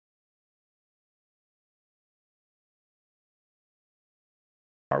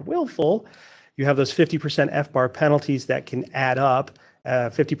are willful, you have those 50% FBAR penalties that can add up.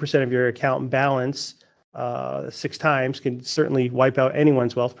 50% of your account balance 6 times can certainly wipe out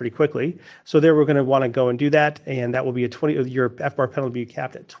anyone's wealth pretty quickly. So there we're going to want to go and do that, and that will be your FBAR penalty will be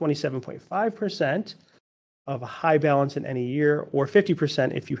capped at 27.5% of a high balance in any year, or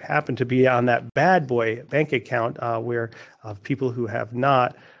 50% if you happen to be on that bad boy bank account where people who have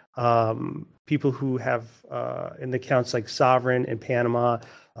not, people who have in the accounts like Sovereign in Panama,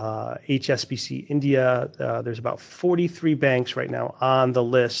 HSBC India, there's about 43 banks right now on the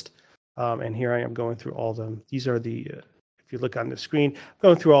list. And here I am going through all of them. These are the, if you look on the screen,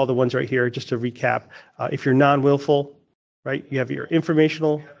 going through all the ones right here, just to recap. If you're non-willful, right, you have your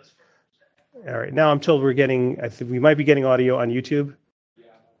informational. All right, now I'm told we're getting, I think we might be getting audio on YouTube.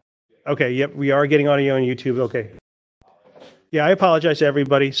 Okay, yep, we are getting audio on YouTube. Okay. Yeah, I apologize to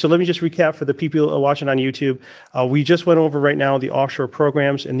everybody. So let me just recap for the people watching on YouTube. We just went over right now the offshore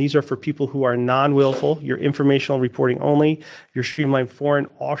programs, and these are for people who are non-willful, your informational reporting only, your streamlined foreign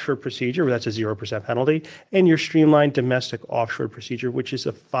offshore procedure, that's a 0% penalty, and your streamlined domestic offshore procedure, which is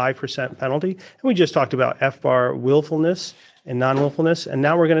a 5% penalty. And we just talked about FBAR willfulness and non-willfulness, and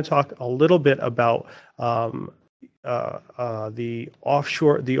now we're going to talk a little bit about the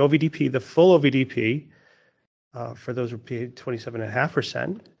offshore, the OVDP, the full OVDP, for those who paid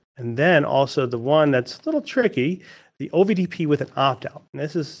 27.5%. And then also the one that's a little tricky, the OVDP with an opt-out. And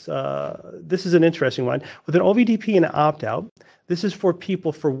this is an interesting one. With an OVDP and an opt-out, this is for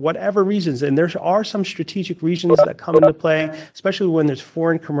people for whatever reasons, and there are some strategic reasons that come into play, especially when there's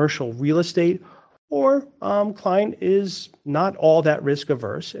foreign commercial real estate, or client is not all that risk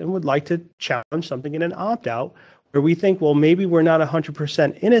averse and would like to challenge something in an opt-out, where we think, well, maybe we're not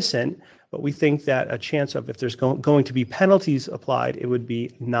 100% innocent, but we think that a chance of if there's going to be penalties applied, it would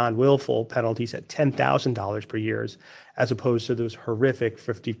be non-willful penalties at $10,000 per year, as opposed to those horrific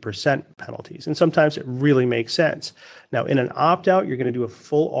 50% penalties. And sometimes it really makes sense. Now, in an opt-out, you're going to do a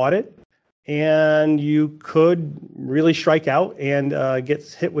full audit, and you could really strike out and get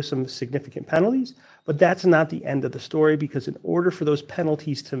hit with some significant penalties. But that's not the end of the story, because in order for those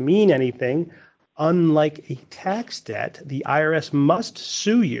penalties to mean anything, unlike a tax debt, the IRS must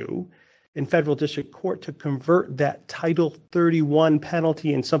sue you in federal district court to convert that Title 31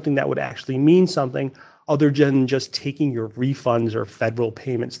 penalty in something that would actually mean something other than just taking your refunds or federal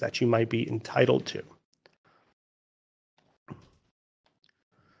payments that you might be entitled to.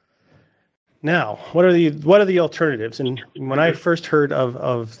 Now, what are the alternatives? And when I first heard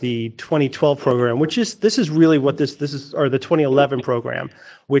of the 2012 program, this is really what this is, or the 2011 program,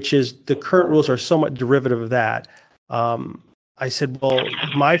 which is the current rules are somewhat derivative of that. I said, well,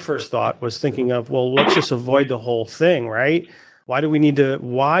 my first thought was thinking of, well, let's just avoid the whole thing, right? Why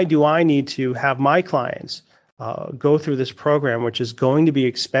do I need to have my clients go through this program, which is going to be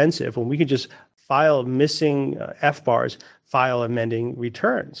expensive, when we could just file missing FBARs, file amending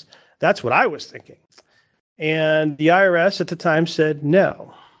returns? That's what I was thinking. And the IRS at the time said,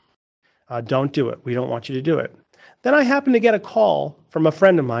 no, don't do it. We don't want you to do it. Then I happened to get a call from a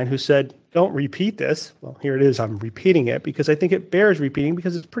friend of mine who said, don't repeat this. Well, here it is. I'm repeating it because I think it bears repeating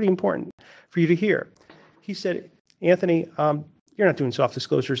because it's pretty important for you to hear. He said, Anthony, you're not doing soft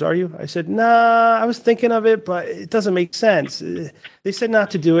disclosures, are you? I said, nah, I was thinking of it, but it doesn't make sense. They said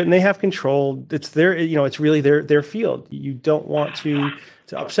not to do it, and they have control. It's their, it's really their field. You don't want to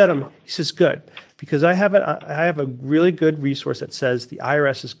upset them. He says, good, because I have a really good resource that says the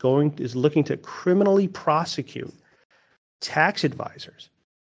IRS is looking to criminally prosecute tax advisors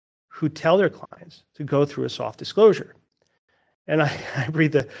who tell their clients to go through a soft disclosure. And I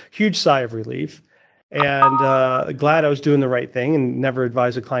breathed a huge sigh of relief, and glad I was doing the right thing and never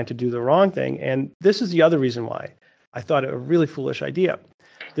advise a client to do the wrong thing. And this is the other reason why I thought it a really foolish idea.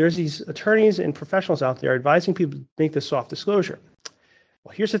 There's these attorneys and professionals out there advising people to make this soft disclosure.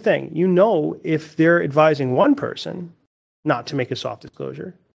 Well, here's the thing. If they're advising one person not to make a soft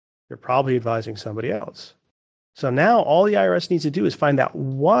disclosure, they're probably advising somebody else. So now all the IRS needs to do is find that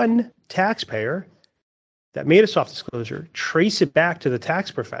one taxpayer that made a soft disclosure, trace it back to the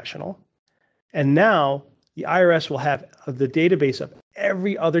tax professional, and now the IRS will have the database of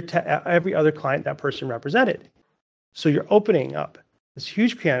every other client that person represented. So you're opening up this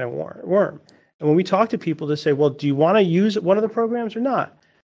huge can of worm. And when we talk to people to say, well, do you want to use one of the programs or not?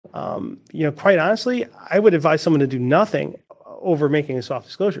 Quite honestly, I would advise someone to do nothing over making a soft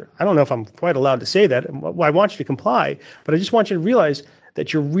disclosure. I don't know if I'm quite allowed to say that. Well, I want you to comply, but I just want you to realize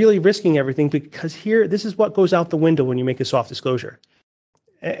that you're really risking everything, because this is what goes out the window when you make a soft disclosure.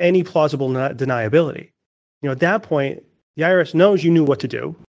 Any plausible deniability. At that point, the IRS knows you knew what to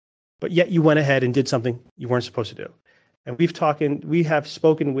do, but yet you went ahead and did something you weren't supposed to do. And we have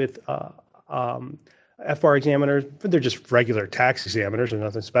spoken with FBAR examiners, but they're just regular tax examiners. There's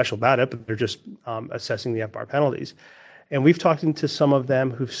nothing special about it, but they're just assessing the FBAR penalties. And we've talked to some of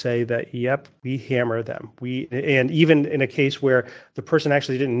them who say that, yep, we hammer them. And even in a case where the person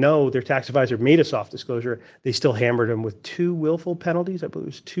actually didn't know their tax advisor made a soft disclosure, they still hammered them with 2 willful penalties. I believe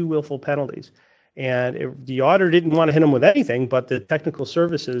it was 2 willful penalties. And the auditor didn't want to hit them with anything, but the technical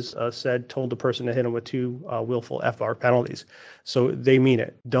services told the person to hit them with 2 willful FBAR penalties. So they mean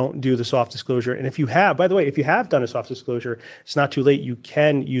it. Don't do the soft disclosure. And if you have, by the way, if you have done a soft disclosure, it's not too late. You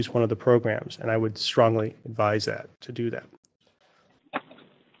can use one of the programs, and I would strongly advise to do that.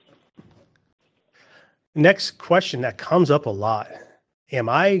 Next question that comes up a lot: am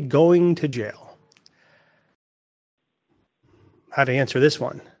I going to jail? How to answer this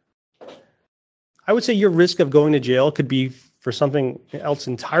one? I would say your risk of going to jail could be for something else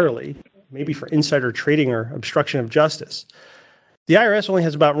entirely, maybe for insider trading or obstruction of justice. The IRS only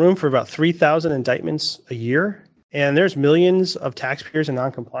has room for about 3,000 indictments a year, and there's millions of taxpayers in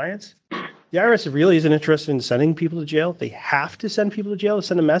noncompliance. The IRS really isn't interested in sending people to jail. They have to send people to jail to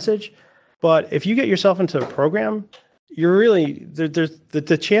send a message. But if you get yourself into a program, you're really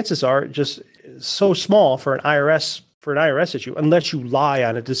the chances are just so small for an IRS issue, unless you lie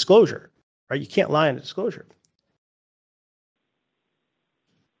on a disclosure. Right? You can't lie on a disclosure.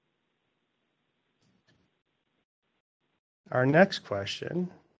 Our next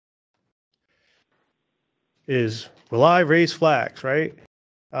question is, will I raise flags, right?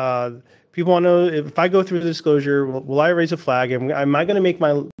 People want to know, if I go through the disclosure, will I raise a flag? Am I going to make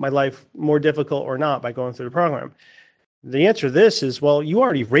my life more difficult or not by going through the program? The answer to this is, well, you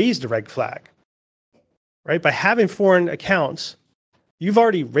already raised a red flag, right? By having foreign accounts, you've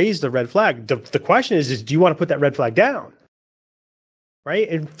already raised the red flag. The question is do you want to put that red flag down? Right?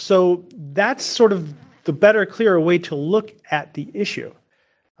 And so that's sort of the better, clearer way to look at the issue.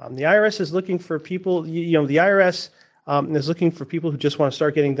 The IRS is looking for people, the IRS is looking for people who just want to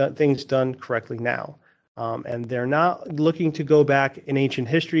start getting things done correctly now. And they're not looking to go back in ancient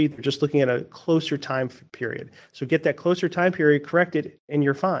history. They're just looking at a closer time period. So get that closer time period corrected and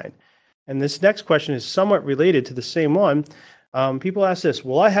you're fine. And this next question is somewhat related to the same one. People ask this: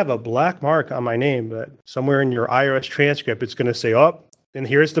 will I have a black mark on my name, but somewhere in your IRS transcript, it's going to say, oh, and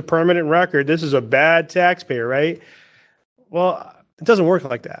here's the permanent record. This is a bad taxpayer, right? Well, it doesn't work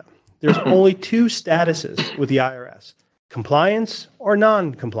like that. There's only 2 statuses with the IRS: compliance or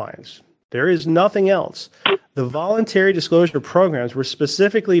non-compliance. There is nothing else. The voluntary disclosure programs were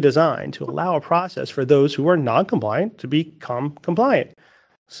specifically designed to allow a process for those who are non-compliant to become compliant.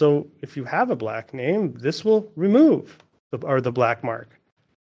 So if you have a black name, this will remove the black mark.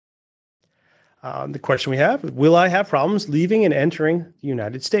 The question we have: will I have problems leaving and entering the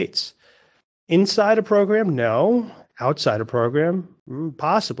United States? Inside a program, no. Outside a program,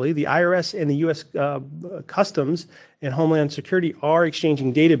 possibly. The IRS and the U.S. Customs and Homeland Security are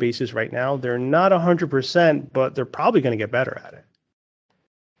exchanging databases right now. They're not 100%, but they're probably going to get better at it.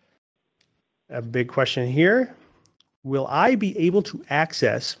 A big question here: will I be able to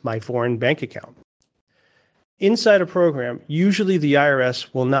access my foreign bank account? Inside a program, usually the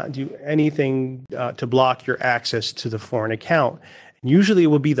IRS will not do anything to block your access to the foreign account. Usually it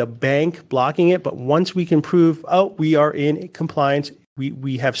will be the bank blocking it, but once we can prove, oh, we are in compliance,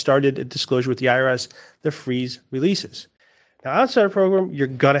 we have started a disclosure with the IRS, the freeze releases. Now, outside a program, you're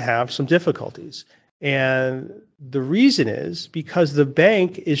going to have some difficulties. And the reason is because the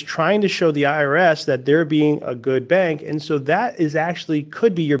bank is trying to show the IRS that they're being a good bank. And so that is actually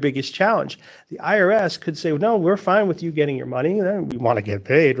could be your biggest challenge. The IRS could say, no, we're fine with you getting your money. We want to get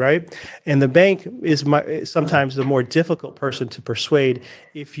paid, right? And the bank is sometimes the more difficult person to persuade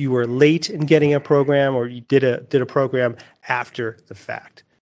if you were late in getting a program or you did a program after the fact.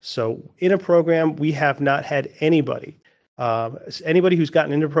 So in a program, we have not had anybody who's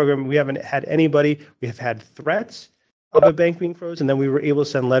gotten into the program, we haven't had anybody. We have had threats of a bank being frozen, and then we were able to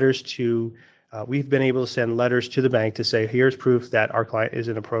send letters to, we've been able to send letters to the bank to say, here's proof that our client is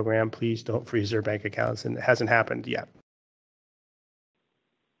in a program. Please don't freeze their bank accounts, and it hasn't happened yet.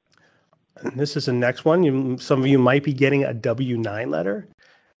 And this is the next one. Some of you might be getting a W-9 letter,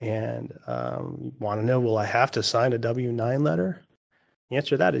 and want to know, will I have to sign a W-9 letter? The answer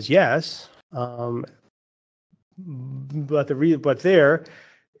to that is yes. But there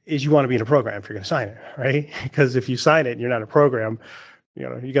is you want to be in a program if you're going to sign it, right? Because if you sign it and you're not in a program,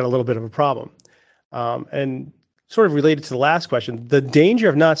 you got a little bit of a problem. And sort of related to the last question, the danger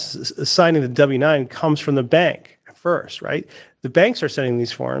of not signing the W-9 comes from the bank first, right? The banks are sending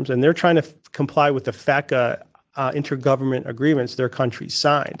these forms and they're trying to comply with the FAQA intergovernment agreements their countries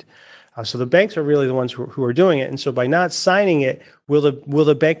signed. So the banks are really the ones who are doing it. And so by not signing it, will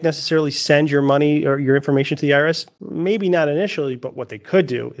the bank necessarily send your money or your information to the IRS? Maybe not initially, but what they could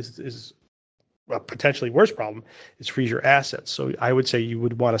do is a potentially worse problem is freeze your assets. So I would say you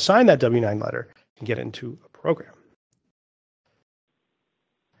would want to sign that W-9 letter and get into a program.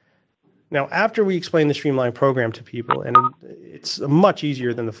 Now, after we explain the streamlined program to people, and it's much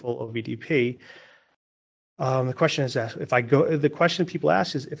easier than the full OVDP, the question is asked, the question people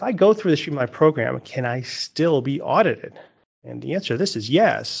ask is, if I go through the streamlined program, can I still be audited? And the answer to this is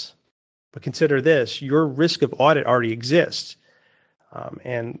yes, but consider this, your risk of audit already exists.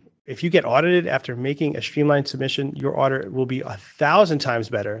 And if you get audited after making a streamlined submission, your audit will be 1,000 times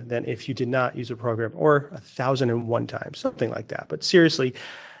better than if you did not use a program, or 1,001 times, something like that. But seriously,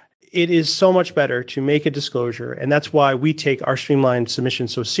 it is so much better to make a disclosure, and that's why we take our streamlined submission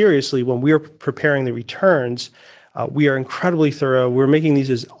so seriously. When we are preparing the returns, we are incredibly thorough. We're making these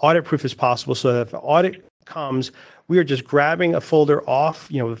as audit-proof as possible, so that if the audit comes, we are just grabbing a folder off.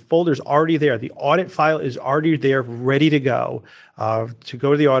 The folder's already there. The audit file is already there, ready to go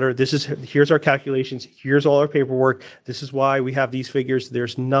to the auditor. Here's our calculations. Here's all our paperwork. This is why we have these figures.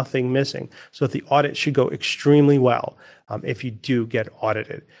 There's nothing missing. So the audit should go extremely well if you do get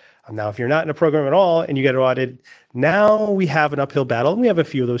audited. Now, if you're not in a program at all and you get audited, now we have an uphill battle. And we have a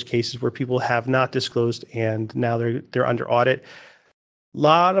few of those cases where people have not disclosed and now they're under audit. A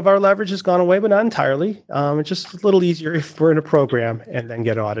lot of our leverage has gone away, but not entirely. It's just a little easier if we're in a program and then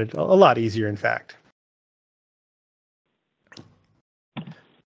get audited. A lot easier, in fact.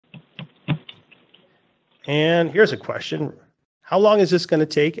 And here's a question. How long is this going to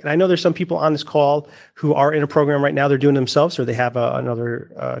take? And I know there's some people on this call who are in a program right now. They're doing it themselves, or they have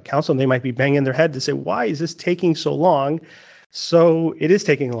another counsel, and they might be banging their head to say, why is this taking so long? So it is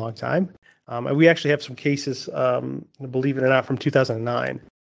taking a long time. And we actually have some cases, believe it or not, from 2009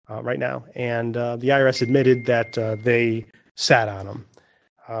 right now. And the IRS admitted that they sat on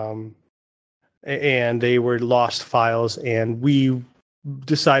them. And they were lost files. And we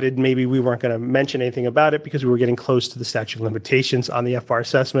decided maybe we weren't going to mention anything about it because we were getting close to the statute of limitations on the FBAR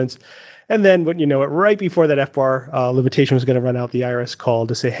assessments. And then, when right before that FBAR limitation was going to run out, the IRS called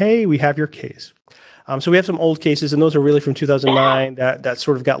to say, hey, we have your case. So we have some old cases, and those are really from 2009 that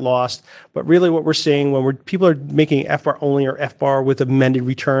sort of got lost. But really what we're seeing when people are making FBAR only or FBAR with amended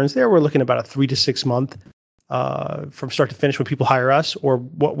returns, we're looking at about a 3 to 6 month from start to finish when people hire us, or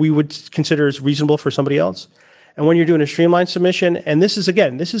what we would consider as reasonable for somebody else. And when you're doing a streamlined submission, and this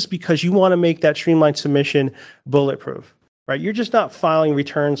is because you want to make that streamlined submission bulletproof, right? You're just not filing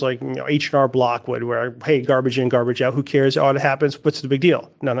returns like H&R Block would, where, hey, garbage in, garbage out, who cares? Audit happens, what's the big deal?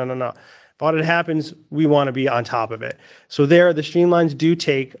 No. If audit happens, we want to be on top of it. So the streamlines do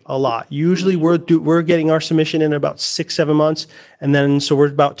take a lot. Usually we're getting our submission in about 6-7 months, and then so we're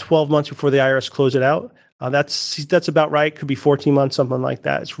about 12 months before the IRS close it out. That's about right. Could be 14 months, something like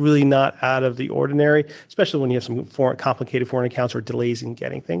that. It's really not out of the ordinary, especially when you have some complicated foreign accounts or delays in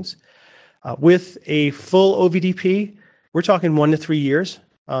getting things. With a full OVDP, we're talking 1 to 3 years,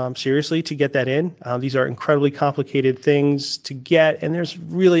 seriously, to get that in. These are incredibly complicated things to get, and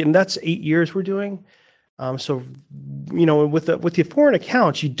that's 8 years we're doing. So, with the foreign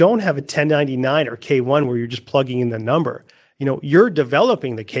accounts, you don't have a 1099 or K1 where you're just plugging in the number. You're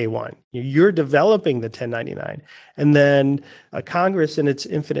developing the K1, you're developing the 1099. And then Congress, in its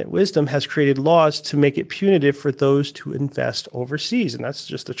infinite wisdom, has created laws to make it punitive for those to invest overseas. And that's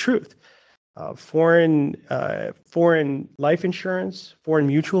just the truth. Foreign life insurance, foreign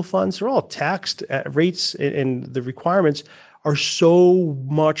mutual funds, they're all taxed at rates, and the requirements are so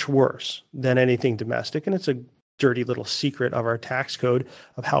much worse than anything domestic. And it's a dirty little secret of our tax code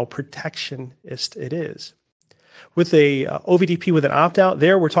of how protectionist it is. With a OVDP with an opt-out,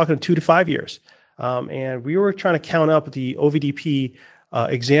 we're talking 2 to 5 years. And we were trying to count up the OVDP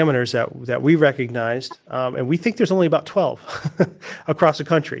examiners that we recognized, and we think there's only about 12 across the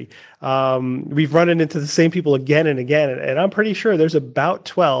country. We've run into the same people again and again, and I'm pretty sure there's about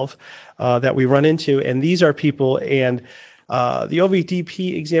 12 that we run into, and these are people, and the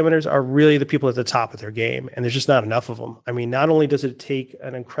OVDP examiners are really the people at the top of their game, and there's just not enough of them. I mean, not only does it take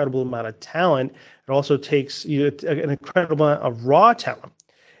an incredible amount of talent, it also takes an incredible amount of raw talent.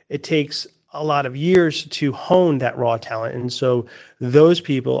 It takes a lot of years to hone that raw talent. And so those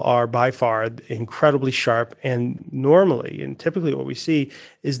people are by far incredibly sharp. And normally, and typically what we see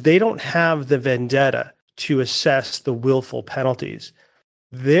is they don't have the vendetta to assess the willful penalties.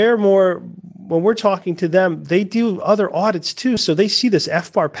 They're more, when we're talking to them, they do other audits too. So they see this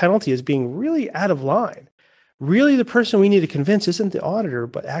FBAR penalty as being really out of line. Really, the person we need to convince isn't the auditor,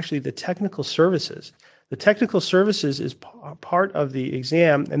 but actually the technical services. The technical services is part of the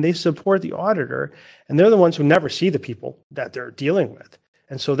exam, and they support the auditor, and they're the ones who never see the people that they're dealing with.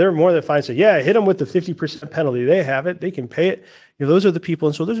 And so they're more than fine to say, yeah, hit them with the 50% penalty. They have it. They can pay it. Those are the people.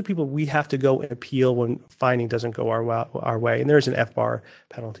 And so those are people we have to go and appeal when finding doesn't go our way. And there's an FBAR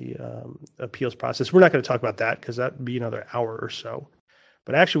penalty appeals process. We're not going to talk about that because that would be another hour or so.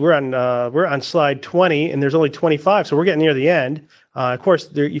 But actually, we're on slide 20, and there's only 25, so we're getting near the end. Of course,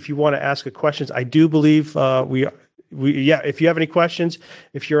 if you want to ask a questions, I do believe if you have any questions,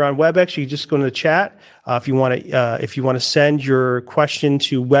 if you're on WebEx, you just go into the chat. If you want to send your question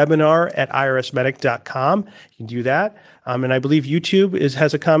to webinar@irsmedic.com, you can do that. And I believe YouTube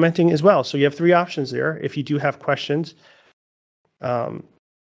has a commenting as well. So you have 3 options there if you do have questions.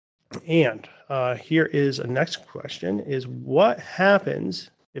 Here is a next question: is what happens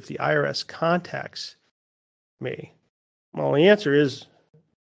if the IRS contacts me? Well, the answer is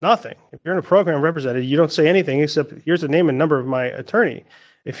nothing. If you're in a program representative, you don't say anything except here's the name and number of my attorney.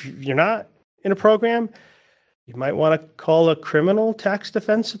 If you're not in a program, you might want to call a criminal tax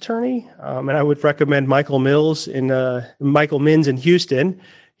defense attorney. And I would recommend Michael Mins in Houston.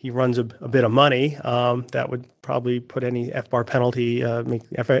 He runs a bit of money. That would probably put any FBAR penalty, make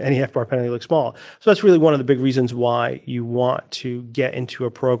any FBAR penalty look small. So that's really one of the big reasons why you want to get into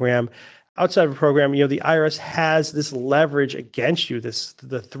a program. Outside of a program, the IRS has this leverage against you,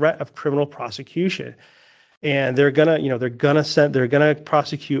 the threat of criminal prosecution, and they're gonna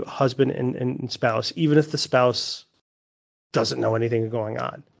prosecute husband and spouse, even if the spouse doesn't know anything going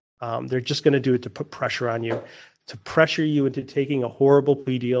on. They're just going to do it to put pressure on you, to pressure you into taking a horrible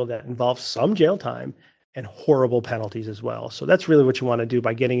plea deal that involves some jail time and horrible penalties as well. So that's really what you want to do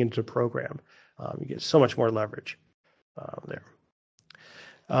by getting into the program. You get so much more leverage there.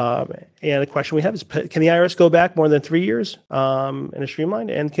 And the question we have is, can the IRS go back more than 3 years in a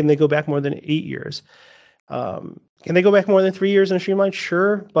streamlined? And can they go back more than 8 years? Can they go back more than 3 years in a streamlined?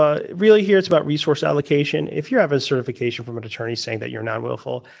 Sure. But really here it's about resource allocation. If you have a certification from an attorney saying that you're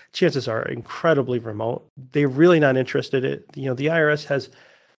non-willful, chances are incredibly remote. They're really not interested in it. The IRS has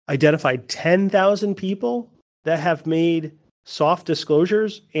identified 10,000 people that have made soft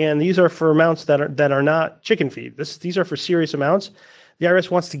disclosures, and these are for amounts that are not chicken feed. These are for serious amounts. The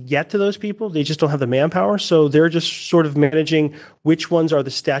IRS wants to get to those people. They just don't have the manpower. So they're just sort of managing which ones are the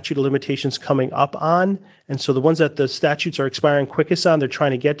statute of limitations coming up on. And so the ones that the statutes are expiring quickest on, they're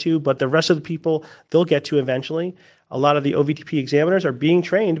trying to get to, but the rest of the people, they'll get to eventually. A lot of the OVDP examiners are being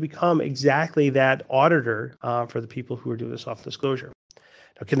trained to become exactly that auditor for the people who are doing this soft disclosure.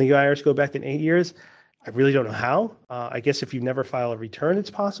 Now, can the IRS go back in 8 years? I really don't know how. I guess if you never file a return, it's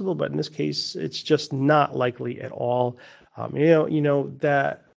possible, but in this case, it's just not likely at all.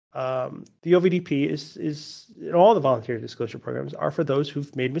 That the OVDP is all the voluntary disclosure programs are for those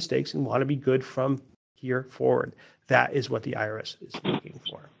who've made mistakes and want to be good from here forward. That is what the IRS is looking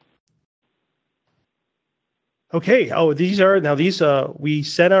for. Okay. We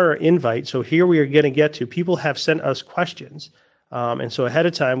sent our invite. So here we are going to get to, people have sent us questions. And so ahead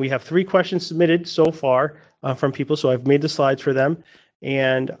of time, we have 3 questions submitted so far from people. So I've made the slides for them.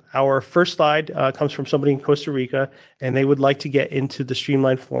 And our first slide comes from somebody in Costa Rica, and they would like to get into the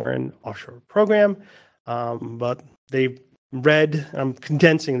Streamlined Foreign Offshore Program, but they read, I'm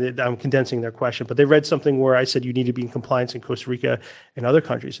condensing their question, but they read something where I said you need to be in compliance in Costa Rica and other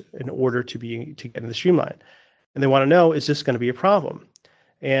countries in order to get into the Streamlined. And they want to know, is this going to be a problem?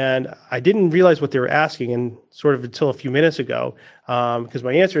 And I didn't realize what they were asking, and sort of until a few minutes ago, because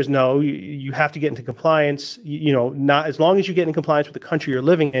my answer is no. You have to get into compliance. Not as long as you get in compliance with the country you're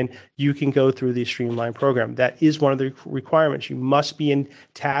living in, you can go through the Streamlined program. That is one of the requirements. You must be in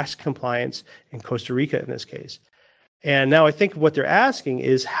tax compliance in Costa Rica in this case. And now I think what they're asking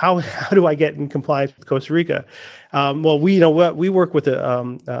is how do I get in compliance with Costa Rica? Well, we work with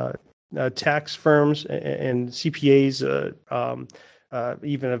tax firms and CPAs.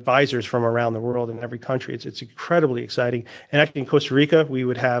 Even advisors from around the world in every country. It's incredibly exciting. And actually in Costa Rica, we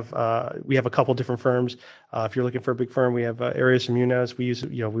have a couple different firms. If you're looking for a big firm, we have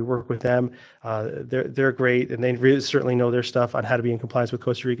IRSMedic. We work with them. They're great, and they really certainly know their stuff on how to be in compliance with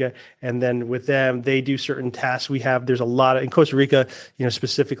Costa Rica. And then with them, they do certain tasks. There's a lot of, in Costa Rica,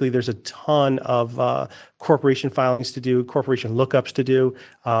 specifically, there's a ton of corporation filings to do, corporation lookups to do,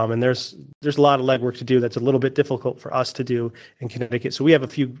 and there's a lot of legwork to do that's a little bit difficult for us to do in Connecticut. So we have a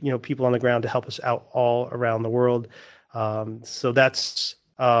few people on the ground to help us out all around the world. So that's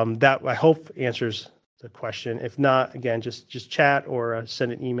that I hope answers the question. If not, again, just chat or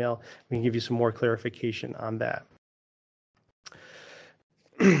send an email. We can give you some more clarification on that.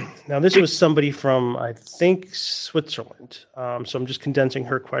 Now, this was somebody from, I think, Switzerland. So I'm just condensing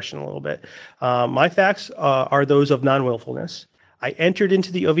her question a little bit. My facts are those of non-willfulness. I entered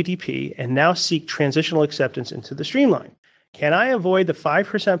into the OVDP and now seek transitional acceptance into the streamline. Can I avoid the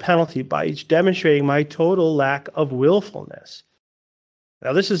 5% penalty by demonstrating my total lack of willfulness?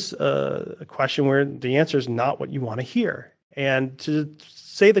 Now, this is a question where the answer is not what you want to hear. And to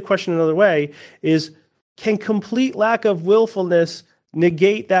say the question another way is, can complete lack of willfulness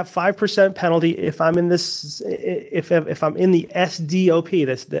negate that 5% penalty if I'm in this, if I'm in the SDOP,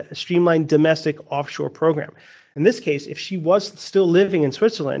 that's the Streamlined Domestic Offshore Program? In this case, if she was still living in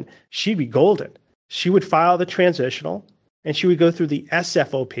Switzerland, she'd be golden. She would file the transitional and she would go through the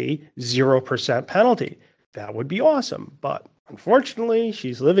SFOP 0% penalty. That would be awesome. But unfortunately,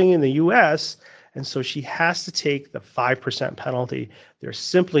 she's living in the US, and so she has to take the 5% penalty. There's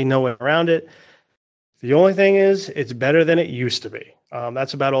simply no way around it. The only thing is, it's better than it used to be.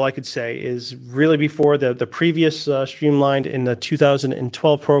 That's about all I could say. Is really before the previous Streamlined in the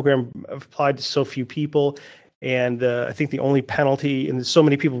 2012 program applied to so few people, and I think the only penalty, and so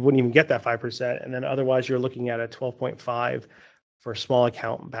many people wouldn't even get that 5%, and then otherwise you're looking at a 12.5 for a small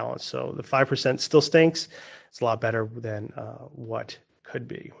account balance. So the 5% still stinks. It's a lot better than what could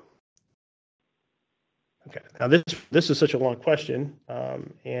be. Okay, now this is such a long question.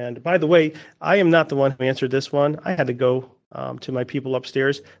 And by the way, I am not the one who answered this one. I had to go to my people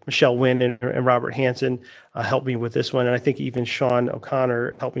upstairs. Michelle Wynn and Robert Hansen helped me with this one. And I think even Sean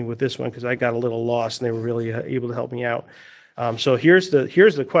O'Connor helped me with this one because I got a little lost and they were really able to help me out. So here's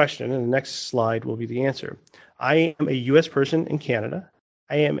the question, and the next slide will be the answer. I am a U.S. person in Canada.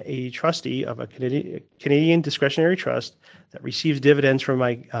 I am a trustee of a Canadian discretionary trust that receives dividends from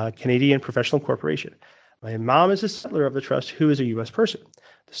my Canadian professional corporation. My mom is a settler of the trust who is a U.S. person.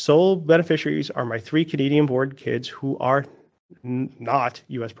 The sole beneficiaries are my 3 Canadian-born kids who are not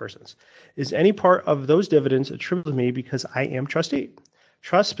U.S. persons. Is any part of those dividends attributable to me because I am trustee?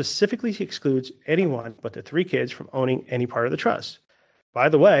 Trust specifically excludes anyone but the 3 kids from owning any part of the trust. By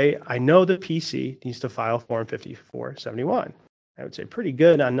the way, I know the PC needs to file Form 5471. I would say pretty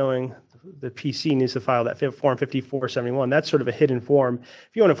good on knowing the PC needs to file that Form 5471. That's sort of a hidden form.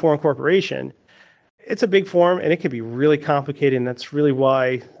 If you own a foreign corporation, it's a big form and it can be really complicated, and that's really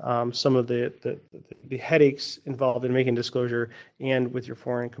why some of the headaches involved in making disclosure and with your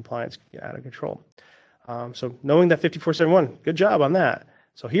foreign compliance get out of control. So knowing that 5471, good job on that.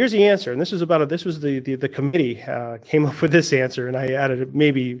 So here's the answer, and this was the committee came up with this answer, and I added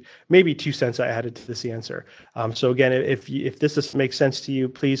maybe 2 cents I added to this answer. So again, if this makes sense to you,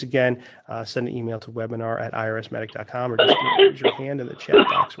 please again send an email to webinar@irsmedic.com or just raise your hand in the chat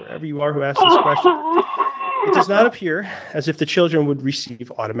box wherever you are who asked this question. It does not appear as if the children would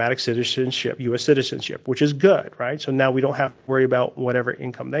receive automatic citizenship, U.S. citizenship, which is good, right? So now we don't have to worry about whatever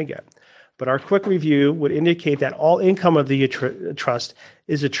income they get. But our quick review would indicate that all income of the trust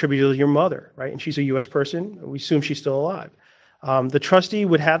is attributable to your mother, right? And she's a U.S. person. We assume she's still alive. The trustee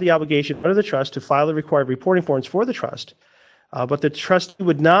would have the obligation under the trust to file the required reporting forms for the trust, but the trustee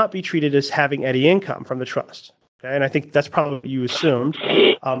would not be treated as having any income from the trust. Okay? And I think that's probably what you assumed,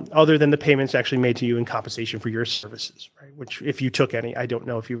 other than the payments actually made to you in compensation for your services, right? Which, if you took any, I don't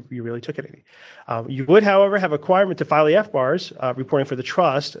know if you really took any. You would, however, have a requirement to file the FBARs reporting for the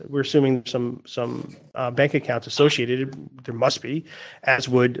trust. We're assuming some bank accounts associated. There must be, as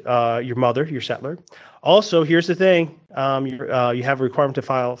would your mother, your settler. Also, here's the thing: you have a requirement to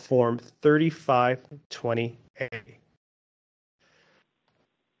file Form 3520A.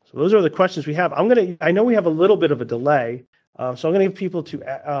 So those are the questions we have. I know we have a little bit of a delay, so I'm going to give people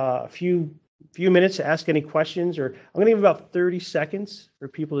a few minutes to ask any questions, or I'm going to give about 30 seconds for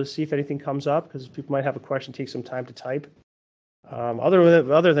people to see if anything comes up, because people might have a question, take some time to type.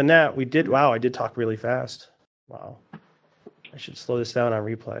 Other than that, I did talk really fast. Wow. I should slow this down on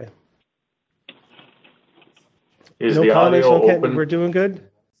replay. Is no the audio open? We're doing good?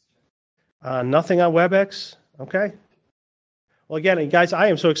 Nothing on WebEx? Okay. Well, again, guys, I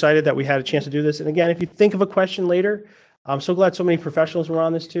am so excited that we had a chance to do this. And again, if you think of a question later, I'm so glad so many professionals were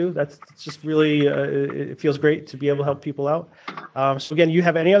on this too. That's just really, it feels great to be able to help people out. So again, you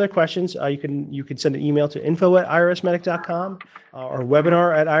have any other questions, you can send an email to info@irsmedic.com or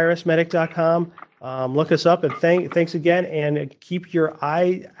webinar@irsmedic.com. Look us up, and thanks again, and keep your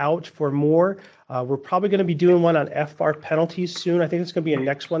eye out for more. We're probably going to be doing one on FBAR penalties soon. I think it's going to be a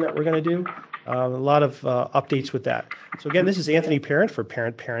next one that we're going to do. A lot of updates with that. So again, this is Anthony Parent for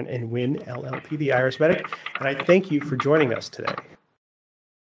Parent and Wynn LLP, the IRSMedic, and I thank you for joining us today.